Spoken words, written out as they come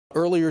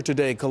Earlier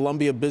today,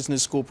 Columbia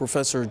Business School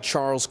professor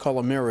Charles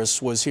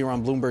Colomiris was here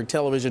on Bloomberg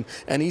Television,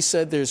 and he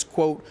said there's,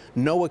 quote,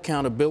 no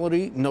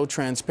accountability, no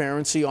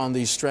transparency on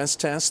these stress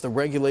tests. The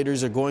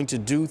regulators are going to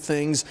do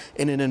things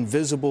in an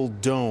invisible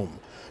dome.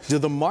 Do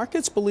the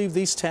markets believe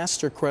these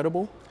tests are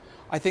credible?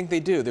 I think they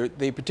do.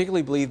 They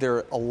particularly believe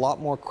they're a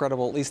lot more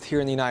credible, at least here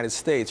in the United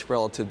States,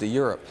 relative to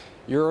Europe.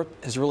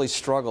 Europe has really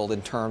struggled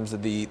in terms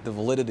of the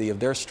validity of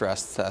their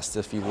stress tests,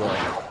 if you will.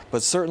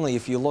 But certainly,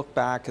 if you look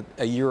back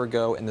a year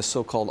ago in the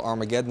so-called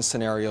Armageddon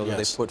scenario that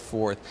they put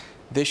forth,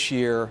 this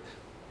year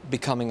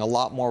becoming a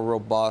lot more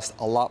robust,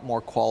 a lot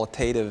more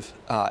qualitative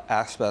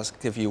aspects,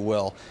 if you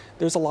will.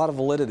 There's a lot of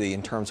validity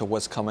in terms of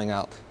what's coming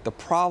out. The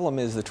problem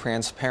is the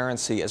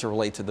transparency as it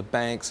relates to the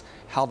banks,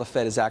 how the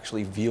Fed is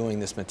actually viewing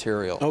this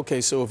material.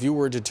 Okay, so if you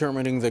were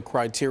determining the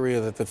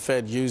criteria that the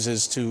Fed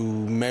uses to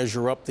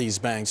measure up these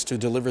banks, to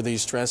deliver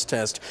these stress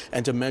tests,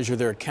 and to measure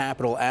their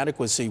capital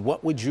adequacy,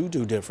 what would you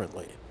do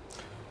differently?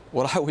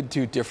 What I would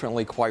do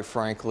differently, quite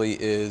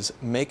frankly, is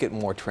make it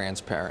more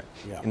transparent.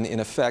 Yeah. In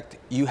effect,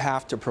 you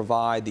have to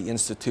provide the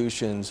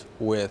institutions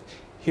with,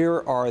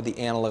 here are the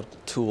analytical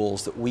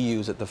tools that we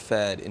use at the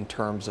Fed in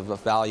terms of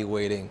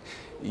evaluating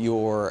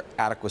your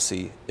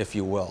adequacy, if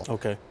you will.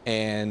 Okay.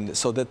 And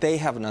so that they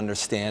have an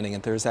understanding,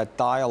 and there's that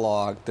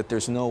dialogue, that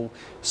there's no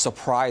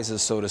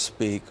surprises, so to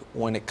speak,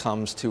 when it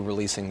comes to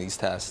releasing these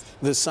tests.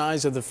 The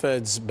size of the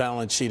Fed's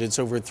balance sheet, it's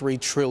over $3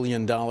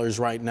 trillion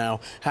right now.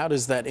 How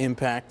does that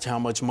impact how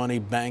much money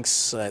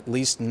banks, at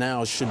least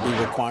now, should be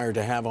required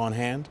to have on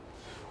hand?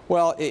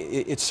 Well,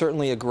 it's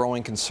certainly a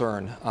growing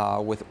concern,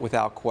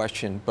 without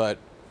question, but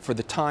for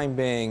the time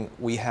being,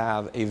 we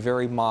have a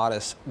very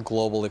modest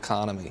global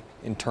economy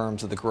in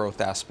terms of the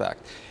growth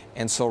aspect.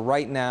 And so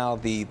right now,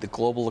 the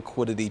global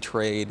liquidity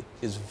trade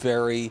is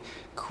very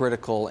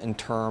critical in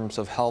terms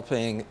of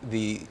helping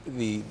the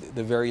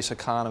various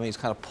economies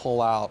kind of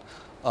pull out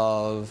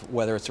of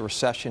whether it's a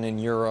recession in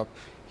Europe,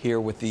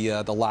 here with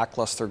the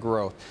lackluster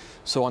growth.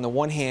 So on the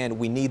one hand,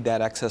 we need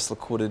that excess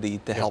liquidity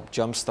to help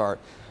jumpstart.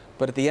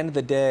 But at the end of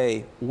the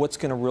day, what's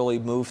going to really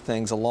move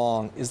things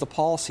along is the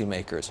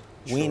policymakers.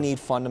 Sure. We need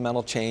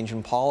fundamental change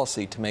in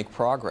policy to make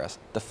progress.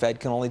 The Fed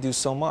can only do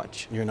so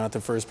much. You're not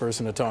the first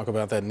person to talk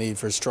about that need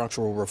for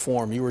structural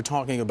reform. You were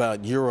talking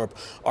about Europe.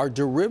 Are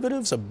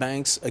derivatives a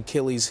bank's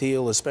Achilles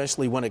heel,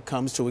 especially when it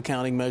comes to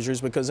accounting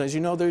measures? Because, as you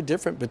know, they're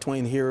different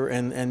between here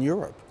and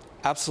Europe.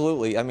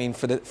 Absolutely. I mean,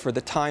 for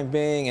the time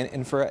being,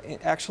 and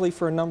actually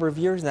for a number of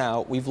years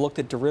now, we've looked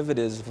at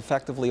derivatives as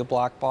effectively a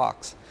black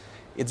box.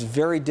 It's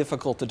very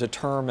difficult to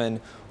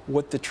determine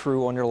what the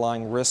true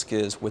underlying risk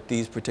is with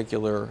these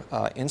particular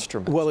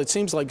instruments. Well, it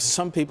seems like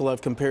some people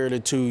have compared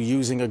it to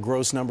using a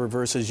gross number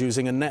versus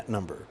using a net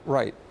number.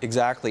 Right,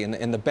 exactly.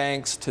 And the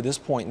banks, to this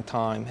point in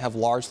time, have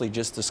largely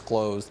just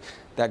disclosed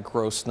that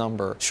gross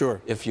number,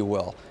 sure, if you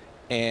will.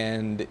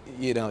 And,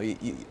 you know,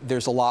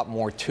 there's a lot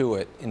more to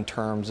it in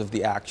terms of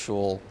the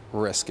actual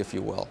risk, if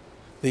you will.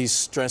 These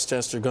stress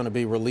tests are going to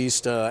be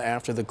released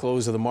after the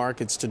close of the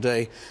markets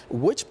today.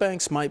 Which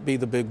banks might be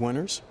the big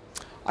winners?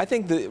 I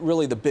think that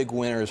really the big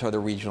winners are the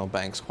regional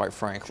banks, quite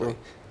frankly. Sure.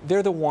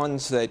 They're the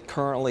ones that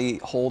currently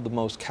hold the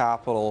most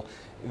capital.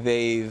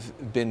 They've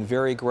been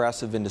very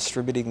aggressive in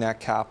distributing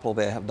that capital.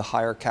 They have the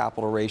higher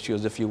capital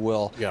ratios, if you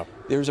will. Yeah.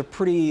 There's a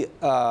pretty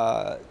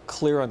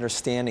clear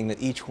understanding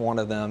that each one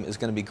of them is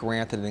going to be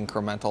granted an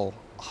incremental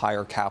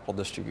higher capital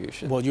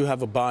distribution. Well, you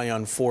have a buy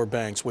on 4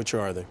 banks. Which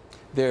are they?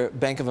 They're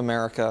Bank of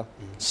America,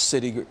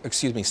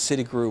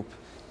 Citigroup,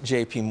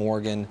 JP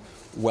Morgan,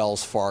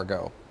 Wells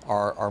Fargo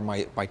are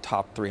my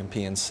top 3 in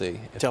PNC.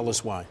 Tell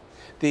us why.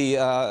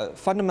 The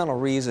fundamental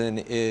reason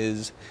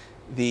is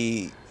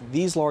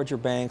these larger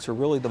banks are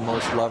really the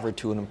most levered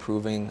to an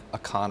improving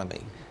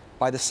economy.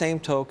 By the same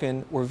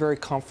token, we're very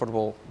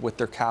comfortable with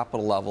their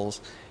capital levels.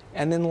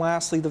 And then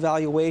lastly, the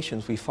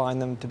valuations, we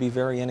find them to be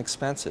very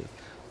inexpensive.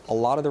 A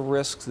lot of the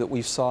risks that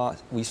we've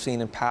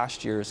seen in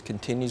past years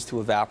continues to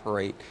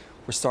evaporate.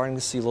 We're starting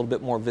to see a little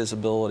bit more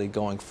visibility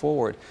going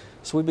forward.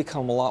 So we've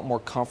become a lot more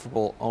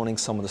comfortable owning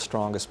some of the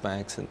strongest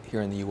banks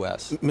here in the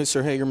U.S.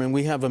 Mr. Hagerman,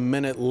 we have a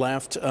minute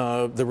left.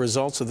 The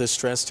results of this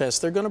stress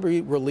test, they're going to be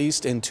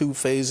released in 2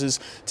 phases.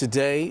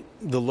 Today,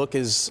 the look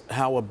is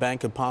how a bank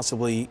could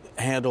possibly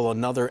handle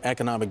another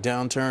economic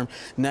downturn.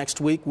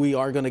 Next week, we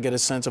are going to get a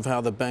sense of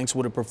how the banks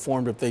would have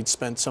performed if they'd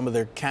spent some of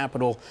their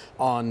capital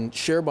on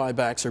share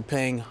buybacks or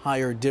paying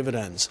higher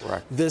dividends.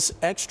 Right. This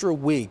extra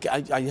week,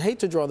 I hate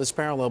to draw this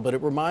parallel, but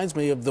it reminds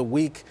me of the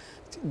week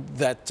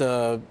that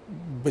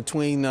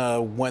between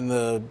when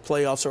the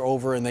playoffs are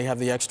over and they have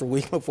the extra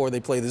week before they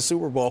play the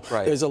Super Bowl,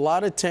 right. There's a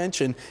lot of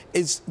tension.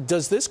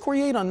 Does this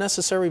create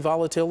unnecessary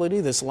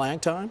volatility, this lag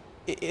time?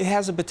 It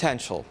has a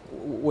potential,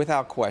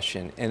 without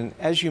question. And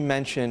as you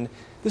mentioned,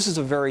 this is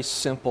a very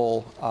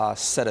simple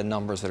set of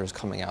numbers that is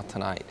coming out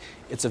tonight.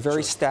 It's a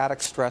very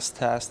static stress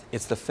test.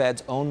 It's the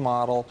Fed's own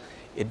model.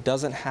 It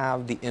doesn't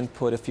have the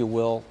input, if you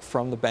will,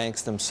 from the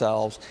banks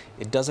themselves.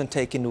 It doesn't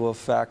take into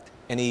effect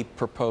any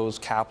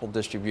proposed capital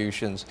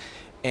distributions.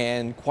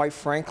 And quite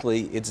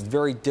frankly, it's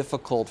very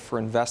difficult for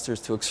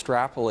investors to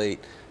extrapolate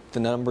the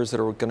numbers that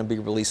are going to be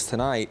released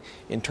tonight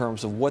in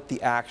terms of what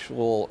the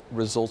actual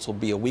results will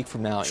be a week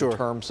from now Sure. in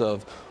terms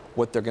of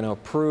what they're going to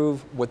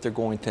approve, what they're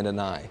going to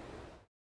deny.